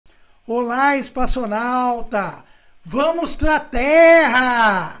Olá, espaçonauta! Vamos para a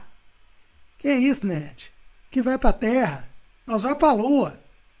Terra! Que isso, Ned? Que vai para a Terra? Nós vamos para a Lua.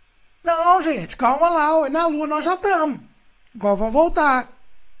 Não, gente, calma lá. Na Lua nós já estamos. Agora vamos voltar.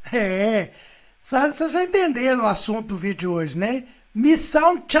 Vocês já entenderam o assunto do vídeo de hoje, né?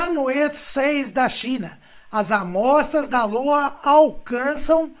 Missão CHANG E-6 da China. As amostras da Lua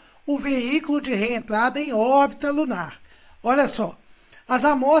alcançam o veículo de reentrada em órbita lunar. Olha só, as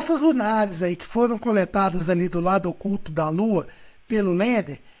amostras lunares aí que foram coletadas ali do lado oculto da Lua pelo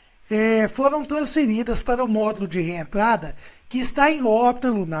Lander foram transferidas para o módulo de reentrada que está em órbita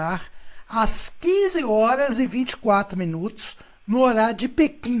lunar às 15 horas e 24 minutos no horário de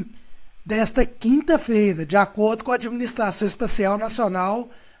Pequim, desta quinta-feira, de acordo com a Administração Espacial Nacional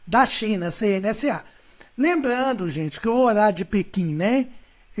da China, CNSA. Lembrando, gente, que o horário de Pequim, né?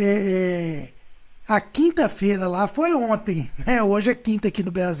 A quinta-feira lá foi ontem, né? Hoje é quinta aqui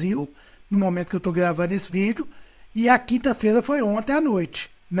no Brasil, no momento que eu estou gravando esse vídeo, e a quinta-feira foi ontem à noite,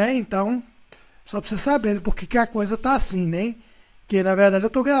 né? Então, só para vocês saberem por que a coisa tá assim, né? Que na verdade eu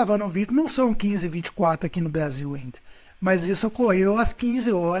estou gravando um vídeo, não são 15h24 aqui no Brasil ainda, mas isso ocorreu às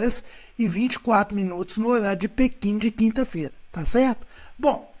 15 horas e 24 minutos no horário de Pequim de quinta-feira, tá certo?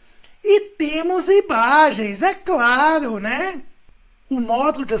 Bom, e temos imagens, é claro, né? O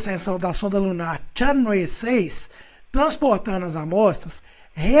módulo de ascensão da sonda lunar CHANG E-6, transportando as amostras,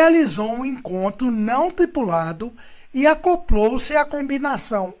 realizou um encontro não tripulado e acoplou-se à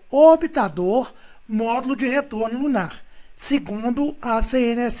combinação orbitador-módulo de retorno lunar, segundo a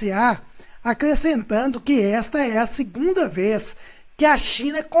CNSA, acrescentando que esta é a segunda vez que a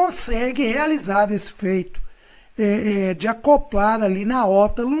China consegue realizar esse feito de acoplar ali na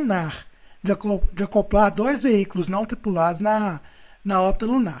órbita lunar, de acoplar dois veículos não tripulados na órbita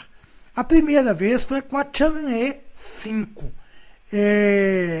lunar. A primeira vez foi com a CHANG E-5,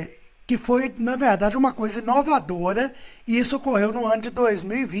 que foi, na verdade, uma coisa inovadora, e isso ocorreu no ano de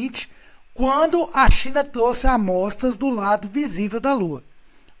 2020, quando a China trouxe amostras do lado visível da Lua.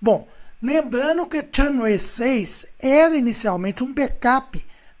 Bom, lembrando que CHANG E-6 era inicialmente um backup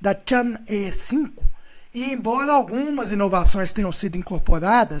da CHANG E-5, e embora algumas inovações tenham sido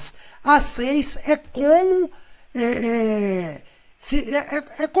incorporadas, a 6 é como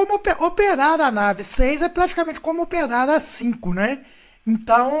operar a nave. 6 é praticamente como operar a 5, né?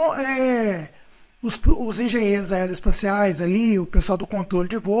 Então, os engenheiros aeroespaciais ali, o pessoal do controle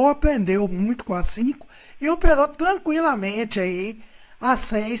de voo, aprendeu muito com a 5 e operou tranquilamente aí a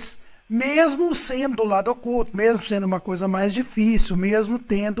 6, mesmo sendo do lado oculto, mesmo sendo uma coisa mais difícil, mesmo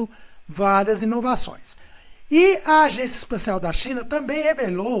tendo várias inovações. E a Agência Espacial da China também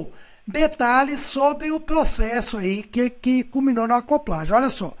revelou detalhes sobre o processo aí que culminou na acoplagem. Olha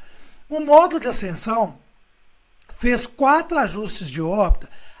só, o módulo de ascensão fez 4 ajustes de órbita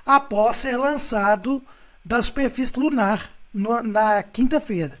após ser lançado da superfície lunar na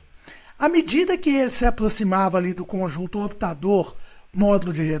quinta-feira. À medida que ele se aproximava ali do conjunto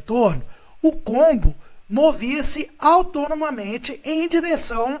orbitador-módulo de retorno, o combo movia-se autonomamente em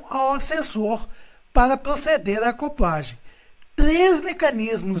direção ao ascensor para proceder à acoplagem. 3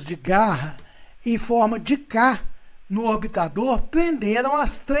 mecanismos de garra em forma de K no orbitador prenderam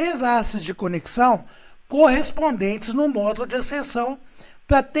as 3 hastes de conexão correspondentes no módulo de ascensão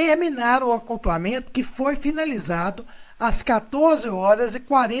para terminar o acoplamento, que foi finalizado às 14 horas e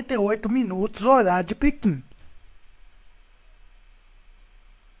 48 minutos, horário de Pequim.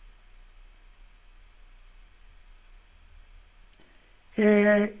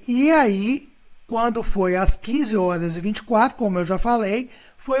 E aí, quando foi às 15 horas e 24, como eu já falei,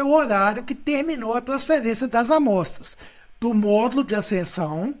 foi o horário que terminou a transferência das amostras do módulo de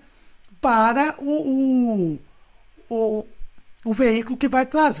ascensão para o veículo que vai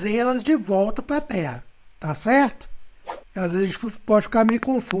trazê-las de volta para a Terra. Tá certo? Às vezes a gente pode ficar meio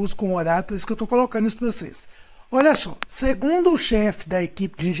confuso com o horário, por isso que eu estou colocando isso para vocês. Olha só, segundo o chefe da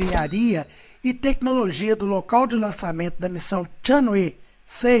equipe de engenharia e tecnologia do local de lançamento da missão CHANG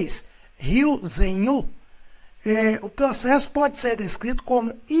E-6, Liu Zhenyu, o processo pode ser descrito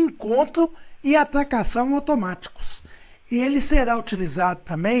como encontro e atracação automáticos. Ele será utilizado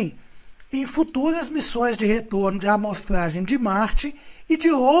também em futuras missões de retorno de amostragem de Marte e de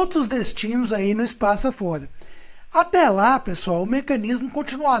outros destinos aí no espaço afora. Até lá, pessoal, o mecanismo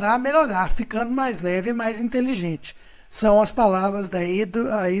continuará a melhorar, ficando mais leve e mais inteligente. São as palavras daí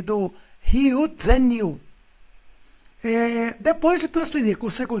do Liu Zhenyu. Depois de transferir com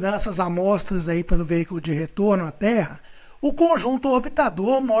segurança as amostras aí para o veículo de retorno à Terra, o conjunto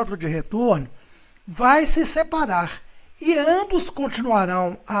orbitador-módulo de retorno vai se separar e ambos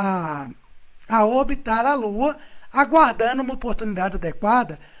continuarão a orbitar a Lua, aguardando uma oportunidade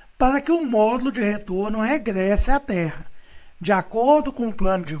adequada para que o módulo de retorno regresse à Terra. De acordo com o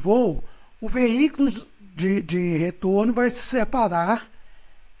plano de voo, o veículo de retorno vai se separar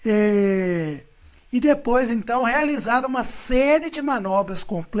e depois, então, realizar uma série de manobras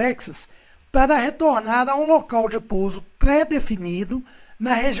complexas para retornar a um local de pouso pré-definido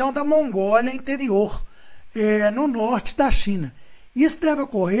na região da Mongólia interior, no norte da China. Isso deve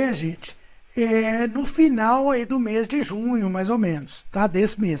ocorrer, gente, no final aí do mês de junho, mais ou menos, tá?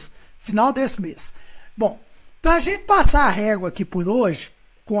 Desse mês, final desse mês. Bom, para a gente passar a régua aqui por hoje,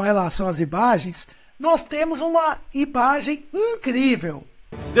 com relação às imagens, nós temos uma imagem incrível.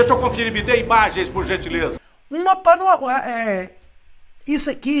 Deixa eu conferir, me dê imagens, por gentileza. Isso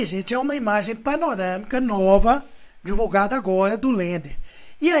aqui, gente, é uma imagem panorâmica nova, divulgada agora, do Lander.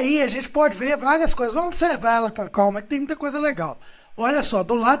 E aí a gente pode ver várias coisas. Vamos observar ela com calma, que tem muita coisa legal. Olha só,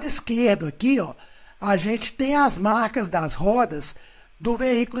 do lado esquerdo aqui, ó, a gente tem as marcas das rodas do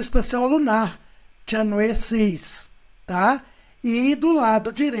veículo espacial lunar, CHANG E-6, tá? E do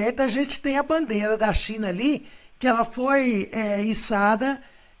lado direito a gente tem a bandeira da China ali, que ela foi içada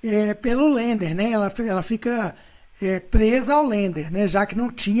pelo Lander, né? Ela fica presa ao Lander, né? Já que não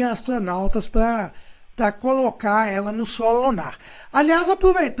tinha astronautas para colocar ela no solo lunar. Aliás,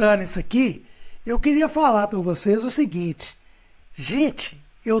 aproveitando isso aqui, eu queria falar para vocês o seguinte. Gente,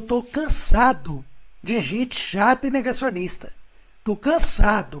 eu tô cansado de gente chata e negacionista. Tô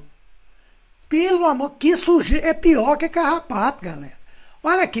cansado. Pelo amor, que sujeito, é pior que carrapato, galera.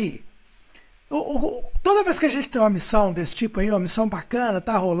 Olha aqui. Toda vez que a gente tem uma missão desse tipo aí, uma missão bacana,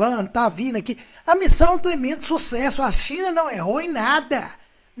 tá rolando, tá vindo aqui, a missão é um tremendo sucesso. A China não errou em nada.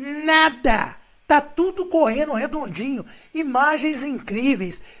 Nada. Tá tudo correndo redondinho. Imagens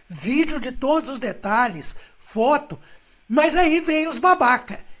incríveis, vídeo de todos os detalhes, foto. Mas aí vem os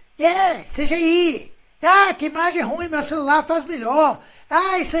babaca. CGI. Que imagem ruim, meu celular faz melhor.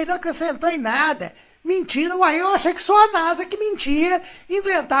 Isso aí não acrescentou em nada. Mentira, eu achei que só a NASA que mentia,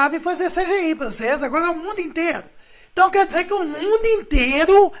 inventava e fazia CGI para vocês. Agora é o mundo inteiro. Então quer dizer que o mundo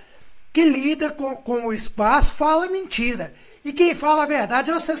inteiro que lida com o espaço fala mentira. E quem fala a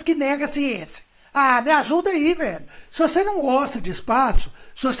verdade é vocês que negam a ciência. Me ajuda aí, velho. Se você não gosta de espaço,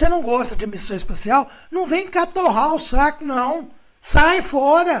 se você não gosta de missão espacial, não vem cá torrar o saco, não. Sai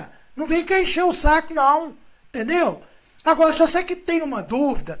fora. Não vem cá encher o saco, não. Entendeu? Agora, se você que tem uma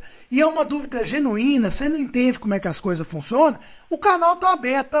dúvida, e é uma dúvida genuína, você não entende como é que as coisas funcionam, o canal está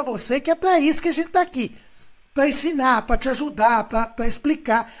aberto para você, que é para isso que a gente está aqui. Para ensinar, para te ajudar, para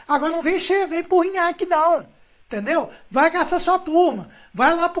explicar. Agora não vem empurrinhar aqui, não. Entendeu? Vai gastar sua turma.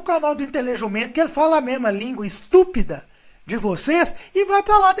 Vai lá pro canal do Inteligumento, que ele fala a mesma língua estúpida de vocês, e vai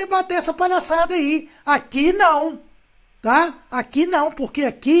para lá debater essa palhaçada aí. Aqui não. Tá? Aqui não, porque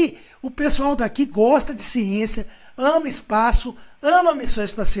aqui o pessoal daqui gosta de ciência, ama espaço, ama missão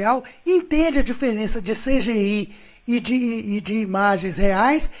espacial, entende a diferença de CGI e de imagens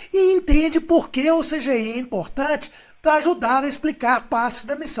reais e entende por que o CGI é importante para ajudar a explicar passos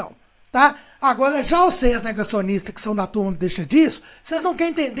da missão. Tá? Agora, já vocês negacionistas que são da turma deixa disso, vocês não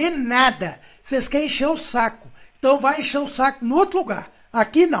querem entender nada. Vocês querem encher o saco. Então vai encher o saco em outro lugar.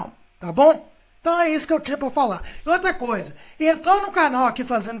 Aqui não, tá bom? Então é isso que eu tinha para falar. E outra coisa, entrou no canal aqui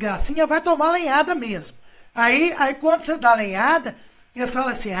fazendo gracinha, vai tomar lenhada mesmo. Aí quando você dá lenhada, eles falam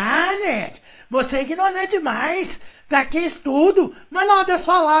assim, Ned, você é ignorante demais, pra que estudo? Mas na hora de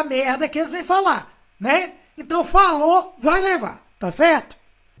falar a merda que eles vêm falar, né? Então falou, vai levar, tá certo?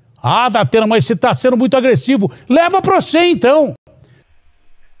 Datena, mas você tá sendo muito agressivo. Leva pra você, então.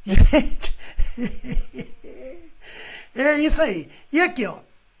 Gente, é isso aí. E aqui, ó,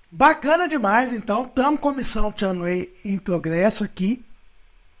 bacana demais, então, estamos com a missão CHANG em progresso aqui.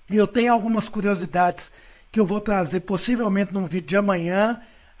 E eu tenho algumas curiosidades que eu vou trazer possivelmente num vídeo de amanhã,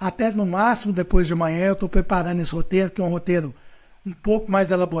 até no máximo depois de amanhã. Eu estou preparando esse roteiro, que é um roteiro um pouco mais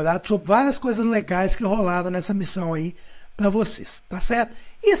elaborado, sobre várias coisas legais que rolaram nessa missão aí para vocês, tá certo?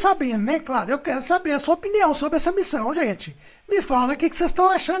 E sabendo, né, claro, eu quero saber a sua opinião sobre essa missão, gente. Me fala o que vocês estão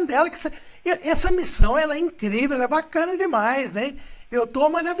achando dela. Essa missão, ela é incrível, ela é bacana demais, né? Eu estou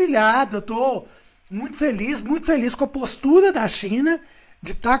maravilhado, eu estou muito feliz com a postura da China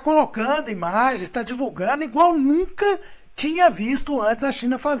de estar colocando imagens, estar divulgando, igual nunca tinha visto antes a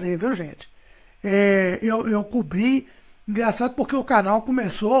China fazer, viu, gente? Eu cobri, engraçado porque o canal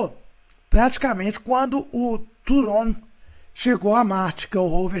começou praticamente quando o Turon chegou a Marte, que é o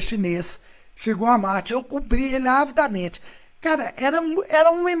rover chinês, chegou a Marte. Eu cobri ele avidamente. Cara, era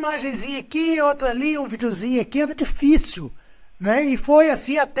uma imagenzinha aqui, outra ali, um videozinho aqui, era difícil, né? E foi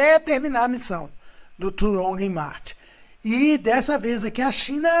assim até terminar a missão do Turon em Marte. E dessa vez aqui a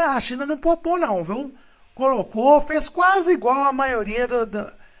China não poupou não, viu? Colocou, fez quase igual a maioria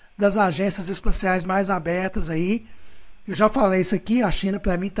das agências espaciais mais abertas aí. Eu já falei isso aqui, a China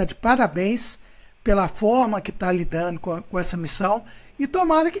para mim está de parabéns pela forma que está lidando com essa missão, e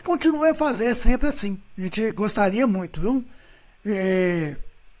tomara que continue a fazer sempre assim. A gente gostaria muito, viu?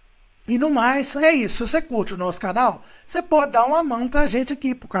 E no mais, é isso. Se você curte o nosso canal, você pode dar uma mão pra gente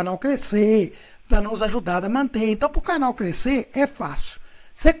aqui, pro canal crescer, para nos ajudar a manter. Então, pro canal crescer, é fácil.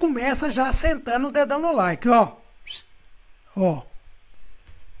 Você começa já sentando o dedão no like, ó. Ó.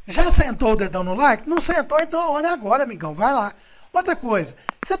 Já sentou o dedão no like? Não sentou, então a hora é agora, amigão. Vai lá. Outra coisa,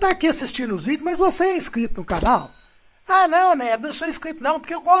 você tá aqui assistindo os vídeos, mas você é inscrito no canal? Ah, não, né? Não sou inscrito não,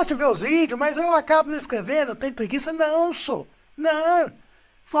 porque eu gosto de ver os vídeos, mas eu acabo não inscrevendo, eu tenho preguiça. Não, sou. Não.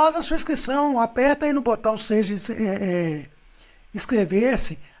 Faz a sua inscrição, aperta aí no botão seja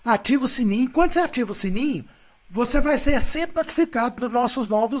inscrever-se, ativa o sininho. Quando você ativa o sininho, você vai ser sempre notificado dos nossos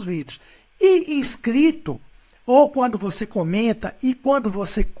novos vídeos. E inscrito, ou quando você comenta, e quando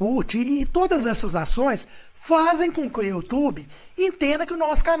você curte, e todas essas ações fazem com que o YouTube entenda que o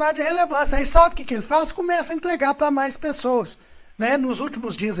nosso canal é de relevância. Aí sabe o que ele faz? Começa a entregar para mais pessoas. Né? Nos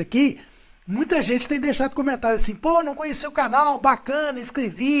últimos dias aqui, muita gente tem deixado comentário assim, pô, não conheci o canal, bacana,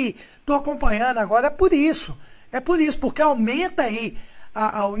 inscrevi, estou acompanhando agora. É por isso, porque aumenta aí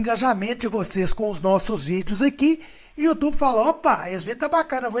o engajamento de vocês com os nossos vídeos aqui, e o YouTube fala, opa, esse vídeo tá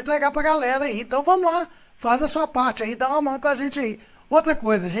bacana, eu vou entregar pra galera aí, então vamos lá, faz a sua parte aí, dá uma mão pra gente aí. Outra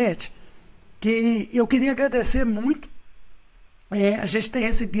coisa, gente, que eu queria agradecer muito, a gente tem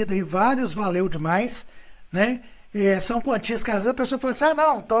recebido aí vários, valeu demais, né? São quantias que às vezes a pessoa fala assim, ah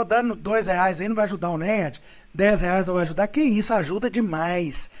não, tô dando R$2 aí, não vai ajudar o nerd, R$10 não vai ajudar, que isso, ajuda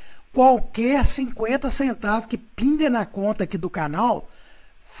demais. Qualquer 50 centavos que pinga na conta aqui do canal,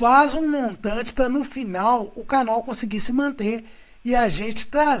 faz um montante para no final o canal conseguir se manter e a gente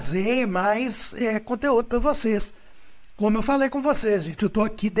trazer mais conteúdo para vocês. Como eu falei com vocês, gente, eu tô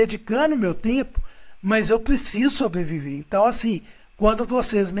aqui dedicando meu tempo, mas eu preciso sobreviver. Então assim, quando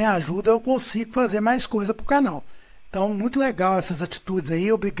vocês me ajudam, eu consigo fazer mais coisa pro canal. Então, muito legal essas atitudes aí.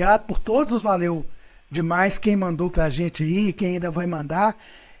 Obrigado por todos os valeu demais quem mandou pra gente aí, quem ainda vai mandar.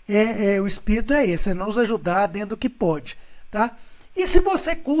 O espírito é esse, é nos ajudar dentro do que pode, tá? E se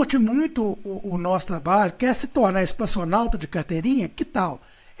você curte muito o nosso trabalho, quer se tornar espaçonauta de carteirinha, que tal?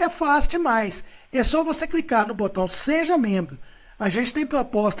 É fácil demais. É só você clicar no botão Seja Membro. A gente tem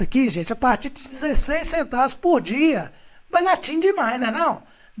proposta aqui, gente, a partir de 16 centavos por dia. Baratinho demais, né não?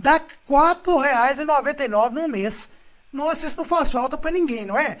 Dá R$ 4,99 no mês. Nossa, isso não faz falta para ninguém,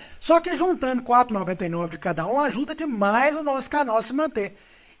 não é? Só que juntando R$ 4,99 de cada um ajuda demais o nosso canal a se manter.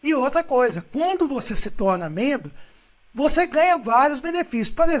 E outra coisa, quando você se torna membro, você ganha vários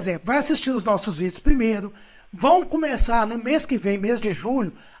benefícios. Por exemplo, vai assistir os nossos vídeos primeiro. Vão começar no mês que vem, mês de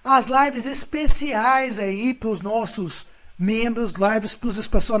julho, as lives especiais aí para os nossos membros, lives para os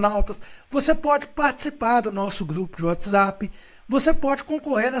espaçonautas. Você pode participar do nosso grupo de WhatsApp. Você pode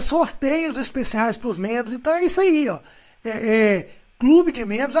concorrer a sorteios especiais para os membros. Então é isso aí, ó. Clube de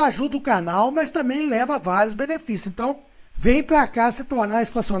membros ajuda o canal, mas também leva vários benefícios. Então, vem para cá se tornar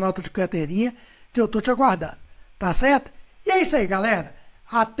espaçonauta de carteirinha, que eu tô te aguardando. Tá certo? E é isso aí, galera.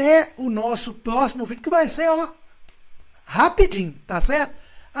 Até o nosso próximo vídeo, que vai ser, ó, rapidinho, tá certo?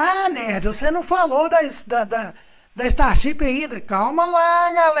 Ah, nerd, você não falou da Starship ainda. Calma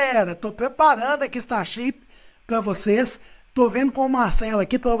lá, galera. Tô preparando aqui Starship para vocês. Tô vendo com o Marcelo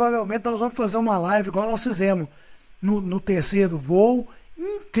aqui, provavelmente nós vamos fazer uma live igual nós fizemos no terceiro voo.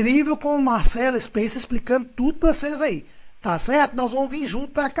 Incrível com o Marcelo Space explicando tudo para vocês aí. Tá certo? Nós vamos vir junto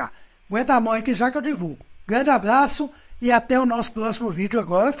para cá. Aguenta a mão aqui já que eu divulgo. Grande abraço e até o nosso próximo vídeo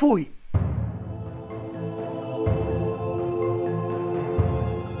agora. Fui!